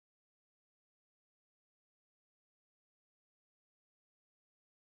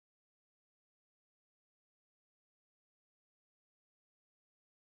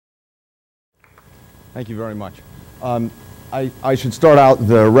Thank you very much. I should start out,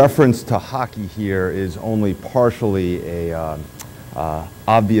 the reference to hockey here is only partially a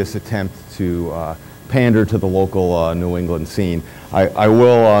obvious attempt to pander to the local New England scene. I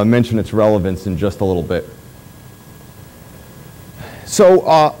will mention its relevance in just a little bit. So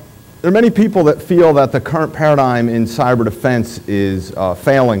there are many people that feel that the current paradigm in cyber defense is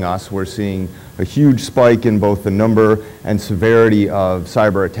failing us. We're seeing a huge spike in both the number and severity of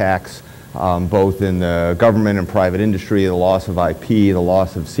cyber attacks, both in the government and private industry, the loss of IP, the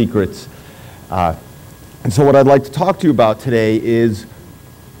loss of secrets. And so what I'd like to talk to you about today is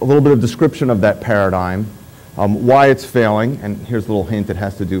a little bit of description of that paradigm, why it's failing, and here's a little hint, it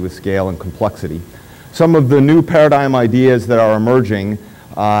has to do with scale and complexity. Some of the new paradigm ideas that are emerging,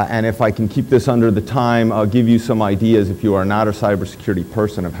 and if I can keep this under the time, I'll give you some ideas if you are not a cybersecurity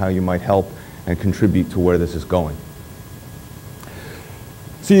person of how you might help and contribute to where this is going.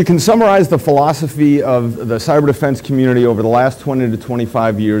 So you can summarize the philosophy of the cyber defense community over the last 20 to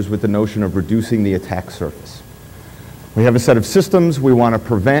 25 years with the notion of reducing the attack surface. We have a set of systems. We want to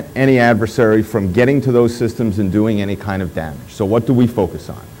prevent any adversary from getting to those systems and doing any kind of damage. So what do we focus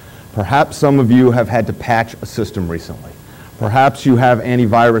on? Perhaps some of you have had to patch a system recently. Perhaps you have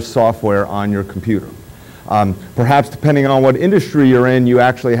antivirus software on your computer. Perhaps, depending on what industry you're in, you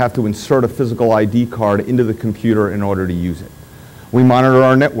actually have to insert a physical ID card into the computer in order to use it. We monitor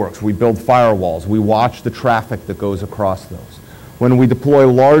our networks. We build firewalls. We watch the traffic that goes across those. When we deploy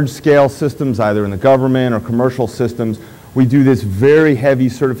large-scale systems, either in the government or commercial systems, we do this very heavy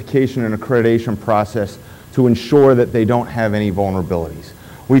certification and accreditation process to ensure that they don't have any vulnerabilities.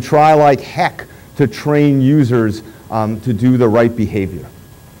 We try like heck to train users to do the right behavior.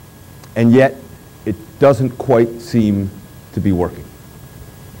 And yet, it doesn't quite seem to be working.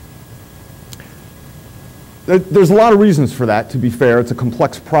 There's a lot of reasons for that, to be fair. It's a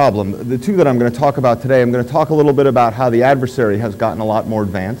complex problem. The two that I'm going to talk about today, I'm going to talk a little bit about how the adversary has gotten a lot more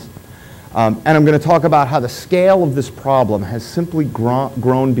advanced. And I'm going to talk about how the scale of this problem has simply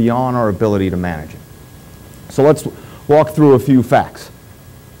grown beyond our ability to manage it. So let's walk through a few facts.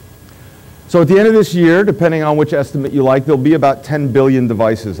 So at the end of this year, depending on which estimate you like, there'll be about 10 billion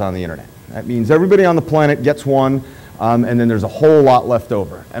devices on the internet. That means everybody on the planet gets one, and then there's a whole lot left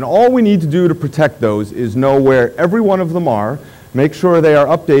over. And all we need to do to protect those is know where every one of them are, make sure they are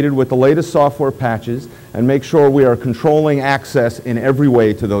updated with the latest software patches, and make sure we are controlling access in every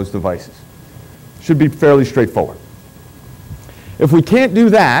way to those devices. Should be fairly straightforward. If we can't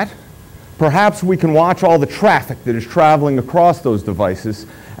do that, perhaps we can watch all the traffic that is traveling across those devices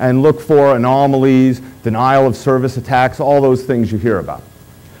and look for anomalies, denial of service attacks, all those things you hear about.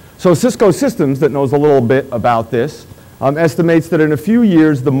 So Cisco Systems, that knows a little bit about this, estimates that in a few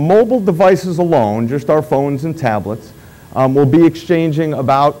years, the mobile devices alone, just our phones and tablets, will be exchanging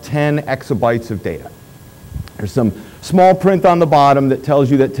about 10 exabytes of data. There's some small print on the bottom that tells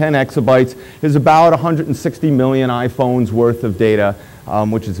you that 10 exabytes is about 160 million iPhones worth of data,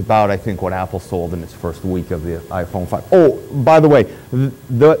 which is about, I think, what Apple sold in its first week of the iPhone 5. Oh, by the way,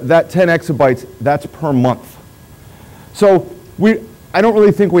 that 10 exabytes, that's per month. So I don't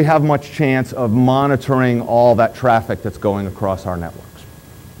really think we have much chance of monitoring all that traffic that's going across our networks.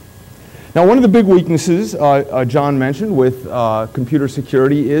 Now, one of the big weaknesses John mentioned with computer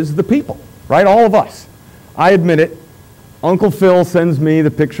security is the people, right? All of us. I admit it. Uncle Phil sends me the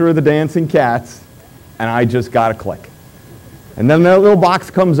picture of the dancing cats, and I just got to click. And then that little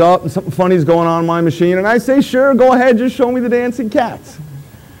box comes up, and something funny is going on my machine, and I say, sure, go ahead, just show me the dancing cats.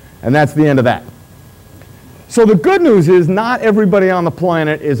 And that's the end of that. So the good news is not everybody on the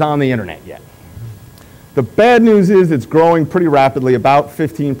planet is on the internet yet. The bad news is it's growing pretty rapidly, about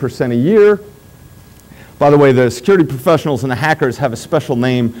 15% a year. By the way, the security professionals and the hackers have a special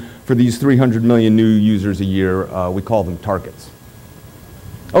name for these 300 million new users a year. We call them targets.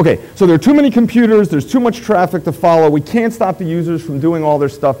 Okay, so there are too many computers, there's too much traffic to follow, we can't stop the users from doing all their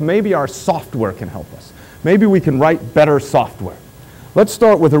stuff. Maybe our software can help us. Maybe we can write better software. Let's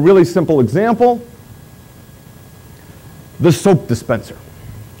start with a really simple example. The soap dispenser.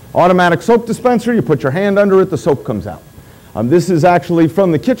 Automatic soap dispenser, you put your hand under it, the soap comes out. This is actually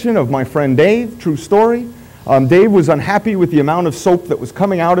from the kitchen of my friend Dave, true story. Dave was unhappy with the amount of soap that was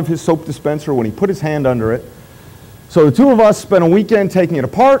coming out of his soap dispenser when he put his hand under it. So the two of us spent a weekend taking it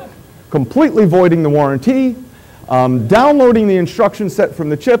apart, completely voiding the warranty, downloading the instruction set from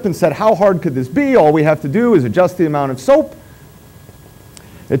the chip and said, how hard could this be? All we have to do is adjust the amount of soap.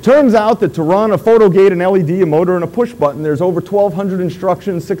 It turns out that to run a photo gate, an LED, a motor, and a push button, there's over 1,200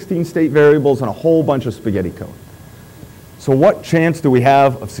 instructions, 16 state variables, and a whole bunch of spaghetti code. So what chance do we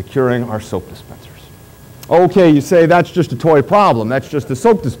have of securing our soap dispensers? Okay, you say that's just a toy problem. That's just a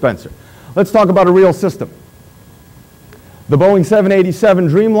soap dispenser. Let's talk about a real system. The Boeing 787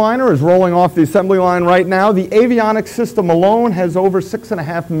 Dreamliner is rolling off the assembly line right now. The avionics system alone has over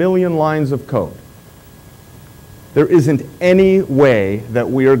 6.5 million lines of code. There isn't any way that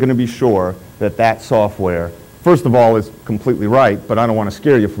we are going to be sure that that software, first of all, is completely right, but I don't want to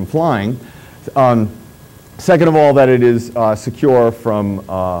scare you from flying. Second of all, that it is secure from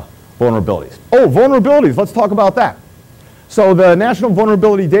vulnerabilities. Oh, vulnerabilities, let's talk about that. So the National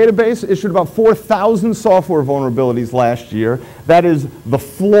Vulnerability Database issued about 4,000 software vulnerabilities last year. That is the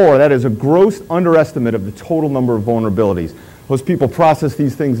floor, that is a gross underestimate of the total number of vulnerabilities. Those people process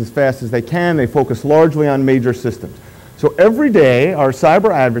these things as fast as they can. They focus largely on major systems. So every day, our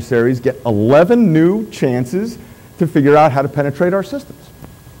cyber adversaries get 11 new chances to figure out how to penetrate our systems.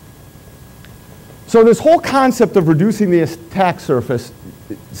 So this whole concept of reducing the attack surface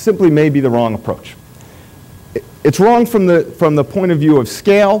simply may be the wrong approach. It's wrong from the point of view of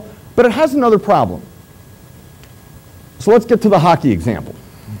scale, but it has another problem. So let's get to the hockey example,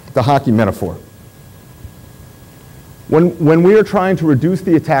 the hockey metaphor. When we are trying to reduce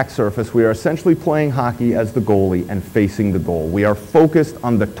the attack surface, we are essentially playing hockey as the goalie and facing the goal. We are focused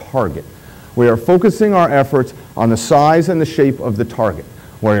on the target. We are focusing our efforts on the size and the shape of the target.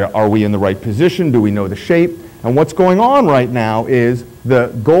 Are we in the right position? Do we know the shape? And what's going on right now is the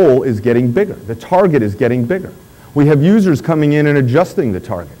goal is getting bigger. The target is getting bigger. We have users coming in and adjusting the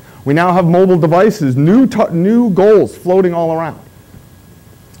target. We now have mobile devices, new goals floating all around.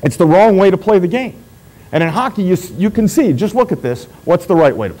 It's the wrong way to play the game. And in hockey, you can see, just look at this, what's the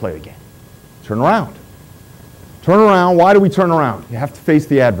right way to play the game? Turn around. Turn around. Why do we turn around? You have to face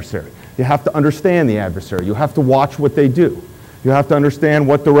the adversary. You have to understand the adversary. You have to watch what they do. You have to understand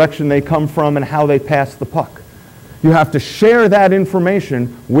what direction they come from and how they pass the puck. You have to share that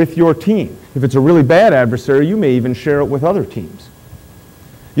information with your team. If it's a really bad adversary, you may even share it with other teams.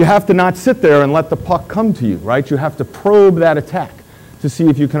 You have to not sit there and let the puck come to you, right? You have to probe that attack to see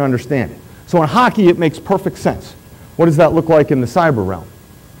if you can understand it. So in hockey, it makes perfect sense. What does that look like in the cyber realm?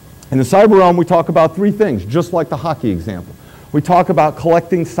 In the cyber realm, we talk about three things, just like the hockey example. We talk about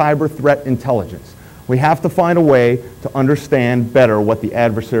collecting cyber threat intelligence. We have to find a way to understand better what the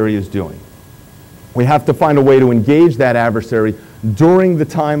adversary is doing. We have to find a way to engage that adversary during the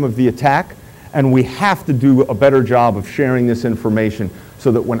time of the attack, and we have to do a better job of sharing this information so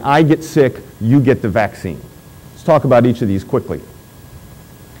that when I get sick, you get the vaccine. Let's talk about each of these quickly.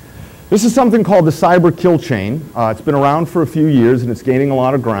 This is something called the cyber kill chain. It's been around for a few years and it's gaining a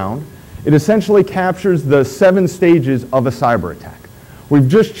lot of ground. It essentially captures the 7 stages of a cyber attack. We've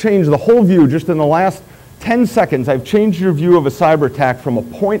just changed the whole view. Just in the last 10 seconds, I've changed your view of a cyber attack from a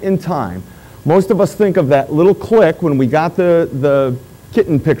point in time. Most of us think of that little click when we got the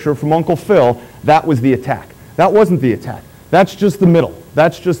kitten picture from Uncle Phil. That was the attack. That wasn't the attack. That's just the middle.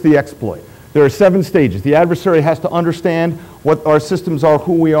 That's just the exploit. There are 7 stages. The adversary has to understand what our systems are,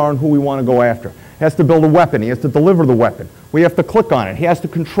 who we are, and who we want to go after. He has to build a weapon. He has to deliver the weapon. We have to click on it. He has to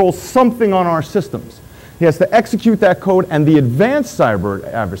control something on our systems. He has to execute that code, and the advanced cyber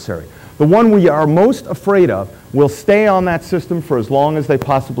adversary, the one we are most afraid of, will stay on that system for as long as they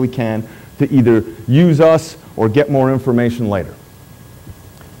possibly can to either use us or get more information later.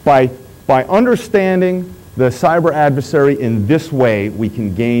 By understanding the cyber adversary in this way, we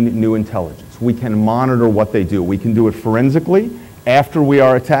can gain new intelligence. We can monitor what they do. We can do it forensically after we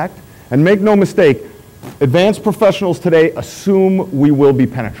are attacked. And make no mistake, advanced professionals today assume we will be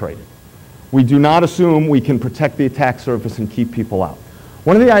penetrated. We do not assume we can protect the attack surface and keep people out.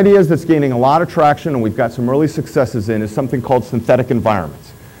 One of the ideas that's gaining a lot of traction, and we've got some early successes in, is something called synthetic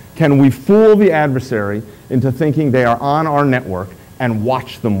environments. Can we fool the adversary into thinking they are on our network and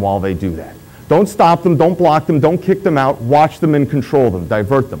watch them while they do that? Don't stop them, don't block them, don't kick them out, watch them and control them,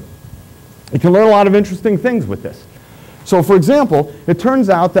 divert them. You can learn a lot of interesting things with this. So for example, it turns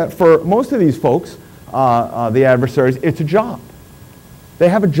out that for most of these folks, the adversaries, it's a job. They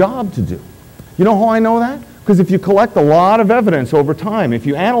have a job to do. You know how I know that? Because if you collect a lot of evidence over time, if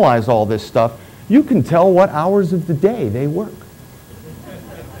you analyze all this stuff, you can tell what hours of the day they work.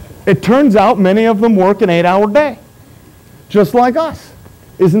 It turns out many of them work an 8-hour day, just like us.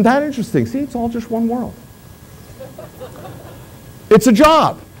 Isn't that interesting? See, it's all just one world. It's a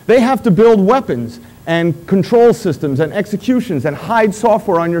job. They have to build weapons and control systems and executions and hide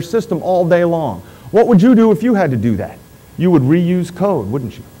software on your system all day long. What would you do if you had to do that? You would reuse code,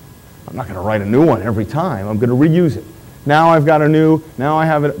 wouldn't you? I'm not going to write a new one every time. I'm going to reuse it. Now I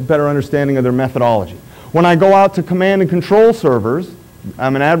have a better understanding of their methodology. When I go out to command and control servers,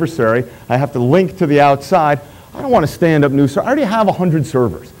 I'm an adversary, I have to link to the outside. I don't want to stand up new servers. I already have 100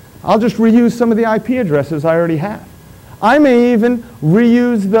 servers. I'll just reuse some of the IP addresses I already have. I may even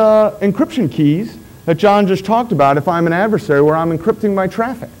reuse the encryption keys that John just talked about if I'm an adversary where I'm encrypting my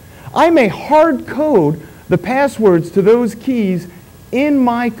traffic. I may hard code the passwords to those keys in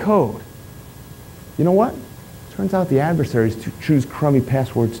my code. You know what? Turns out the adversaries choose crummy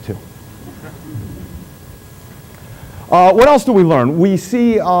passwords too. What else do we learn? We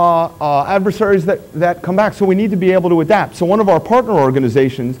see adversaries that come back, so we need to be able to adapt. So one of our partner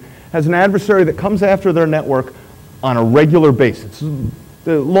organizations has an adversary that comes after their network on a regular basis,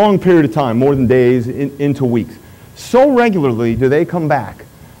 a long period of time, more than days, into weeks. So regularly do they come back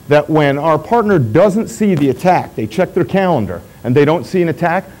that when our partner doesn't see the attack, they check their calendar and they don't see an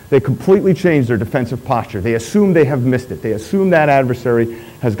attack, they completely change their defensive posture. They assume they have missed it. They assume that adversary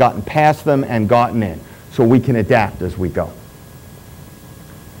has gotten past them and gotten in, so we can adapt as we go.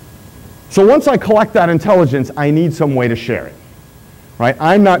 So once I collect that intelligence, I need some way to share it. Right?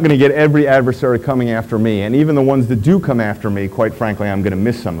 I'm not going to get every adversary coming after me, and even the ones that do come after me, quite frankly, I'm going to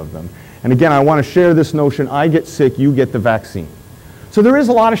miss some of them. And again, I want to share this notion, I get sick, you get the vaccine. So there is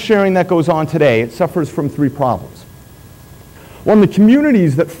a lot of sharing that goes on today. It suffers from three problems. One, the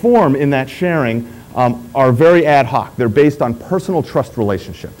communities that form in that sharing are very ad hoc. They're based on personal trust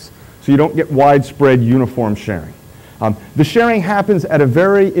relationships. So you don't get widespread uniform sharing. The sharing happens at a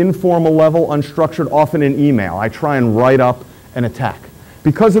very informal level, unstructured, often in email. I try and write up an attack.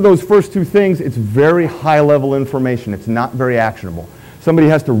 Because of those first two things, it's very high-level information. It's not very actionable. Somebody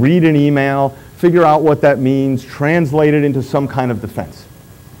has to read an email, figure out what that means, translate it into some kind of defense.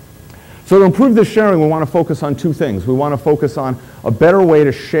 So to improve this sharing, we want to focus on two things. We want to focus on a better way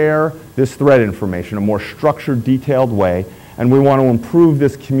to share this threat information, a more structured, detailed way, and we want to improve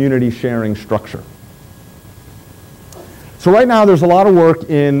this community sharing structure. So right now there's a lot of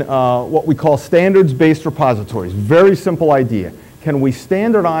work in what we call standards-based repositories. Very simple idea. Can we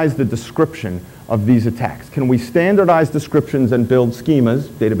standardize the description of these attacks? Can we standardize descriptions and build schemas,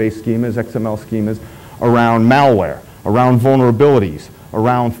 database schemas, XML schemas, around malware, around vulnerabilities,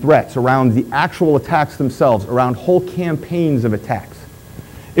 around threats, around the actual attacks themselves, around whole campaigns of attacks?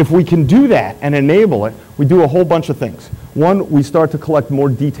 If we can do that and enable it, we do a whole bunch of things. One, we start to collect more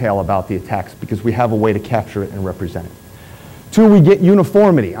detail about the attacks because we have a way to capture it and represent it. Two, we get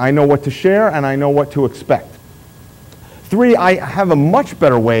uniformity. I know what to share and I know what to expect. Three, I have a much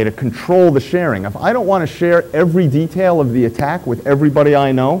better way to control the sharing. If I don't want to share every detail of the attack with everybody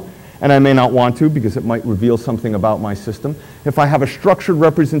I know, and I may not want to because it might reveal something about my system, if I have a structured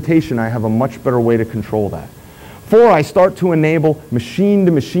representation, I have a much better way to control that. Four, I start to enable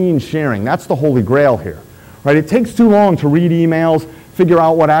machine-to-machine sharing. That's the holy grail here. Right? It takes too long to read emails, figure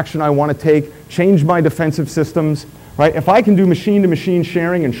out what action I want to take, change my defensive systems. Right? If I can do machine-to-machine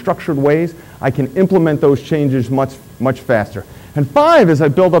sharing in structured ways, I can implement those changes much faster. And five, as I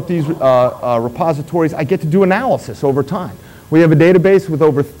build up these repositories, I get to do analysis over time. We have a database with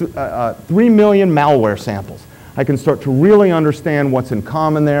over 3 million malware samples. I can start to really understand what's in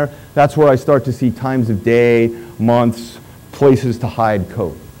common there. That's where I start to see times of day, months, places to hide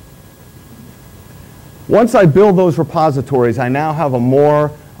code. Once I build those repositories, I now have a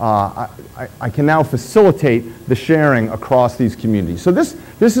more I can now facilitate the sharing across these communities. So this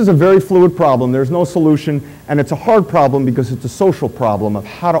is a very fluid problem. There's no solution, and it's a hard problem because it's a social problem of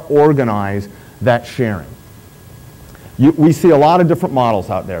how to organize that sharing. We see a lot of different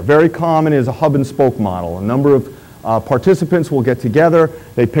models out there. Very common is a hub and spoke model. A number of participants will get together,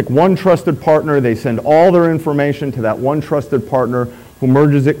 they pick one trusted partner, they send all their information to that one trusted partner who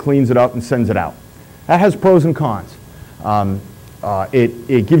merges it, cleans it up, and sends it out. That has pros and cons.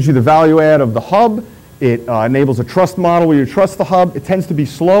 It gives you the value add of the hub. It enables a trust model where you trust the hub. It tends to be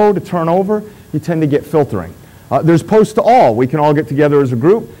slow to turn over. You tend to get filtering. There's post to all. We can all get together as a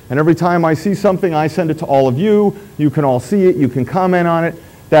group, and every time I see something, I send it to all of you. You can all see it. You can comment on it.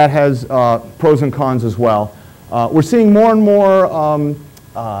 That has pros and cons as well. We're seeing more and more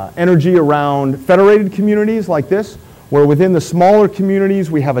energy around federated communities like this, where within the smaller communities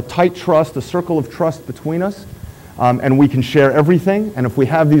we have a tight trust, a circle of trust between us. And we can share everything, and if we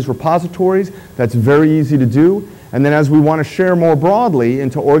have these repositories, that's very easy to do. And then as we want to share more broadly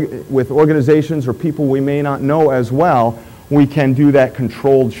with organizations or people we may not know as well, we can do that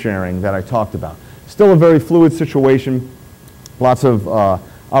controlled sharing that I talked about. Still a very fluid situation, lots of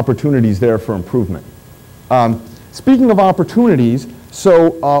opportunities there for improvement. Speaking of opportunities,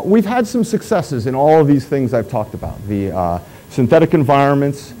 so we've had some successes in all of these things I've talked about. The synthetic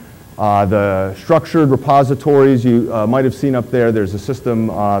environments, the structured repositories you might have seen up there. There's a system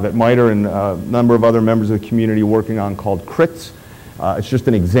that MITRE and a number of other members of the community are working on called CRITS. It's just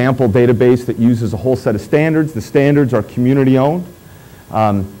an example database that uses a whole set of standards. The standards are community owned.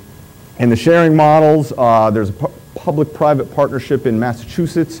 In the sharing models, there's a public-private partnership in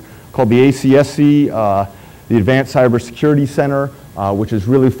Massachusetts called the ACSC, the Advanced Cybersecurity Center, which is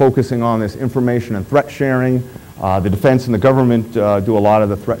really focusing on this information and threat sharing. The defense and the government do a lot of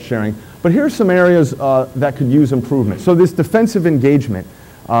the threat sharing. But here's some areas that could use improvement. So this defensive engagement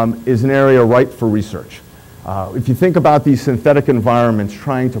is an area ripe for research. If you think about these synthetic environments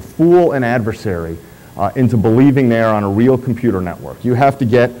trying to fool an adversary into believing they're on a real computer network, you have to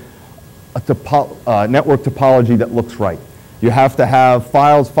get a network topology that looks right. You have to have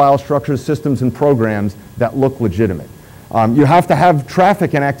files, file structures, systems, and programs that look legitimate. You have to have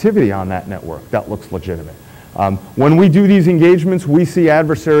traffic and activity on that network that looks legitimate. When we do these engagements, we see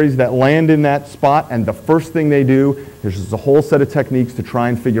adversaries that land in that spot, and the first thing they do is just a whole set of techniques to try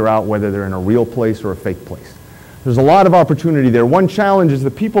and figure out whether they're in a real place or a fake place. There's a lot of opportunity there. One challenge is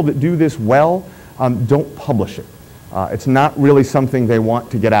the people that do this well don't publish it. It's not really something they want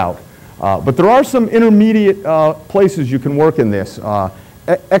to get out. But there are some intermediate places you can work in this.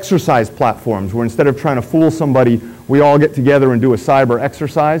 Exercise platforms, where instead of trying to fool somebody, we all get together and do a cyber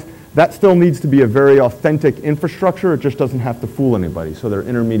exercise. That still needs to be a very authentic infrastructure. It just doesn't have to fool anybody. So they're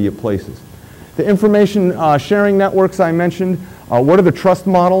intermediate places. The information sharing networks I mentioned, what are the trust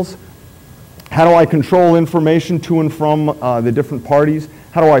models? How do I control information to and from the different parties?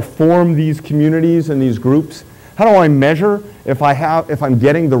 How do I form these communities and these groups? How do I measure if I'm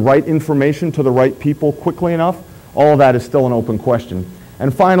getting the right information to the right people quickly enough? All of that is still an open question.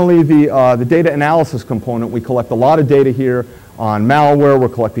 And finally, the data analysis component. We collect a lot of data here on malware. We're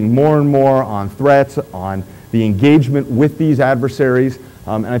collecting more and more on threats, on the engagement with these adversaries.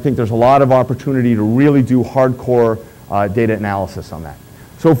 And I think there's a lot of opportunity to really do hardcore data analysis on that.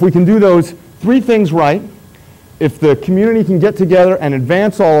 So if we can do those three things right, if the community can get together and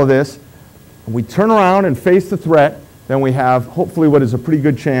advance all of this, we turn around and face the threat, then we have hopefully what is a pretty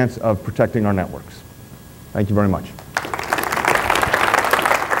good chance of protecting our networks. Thank you very much.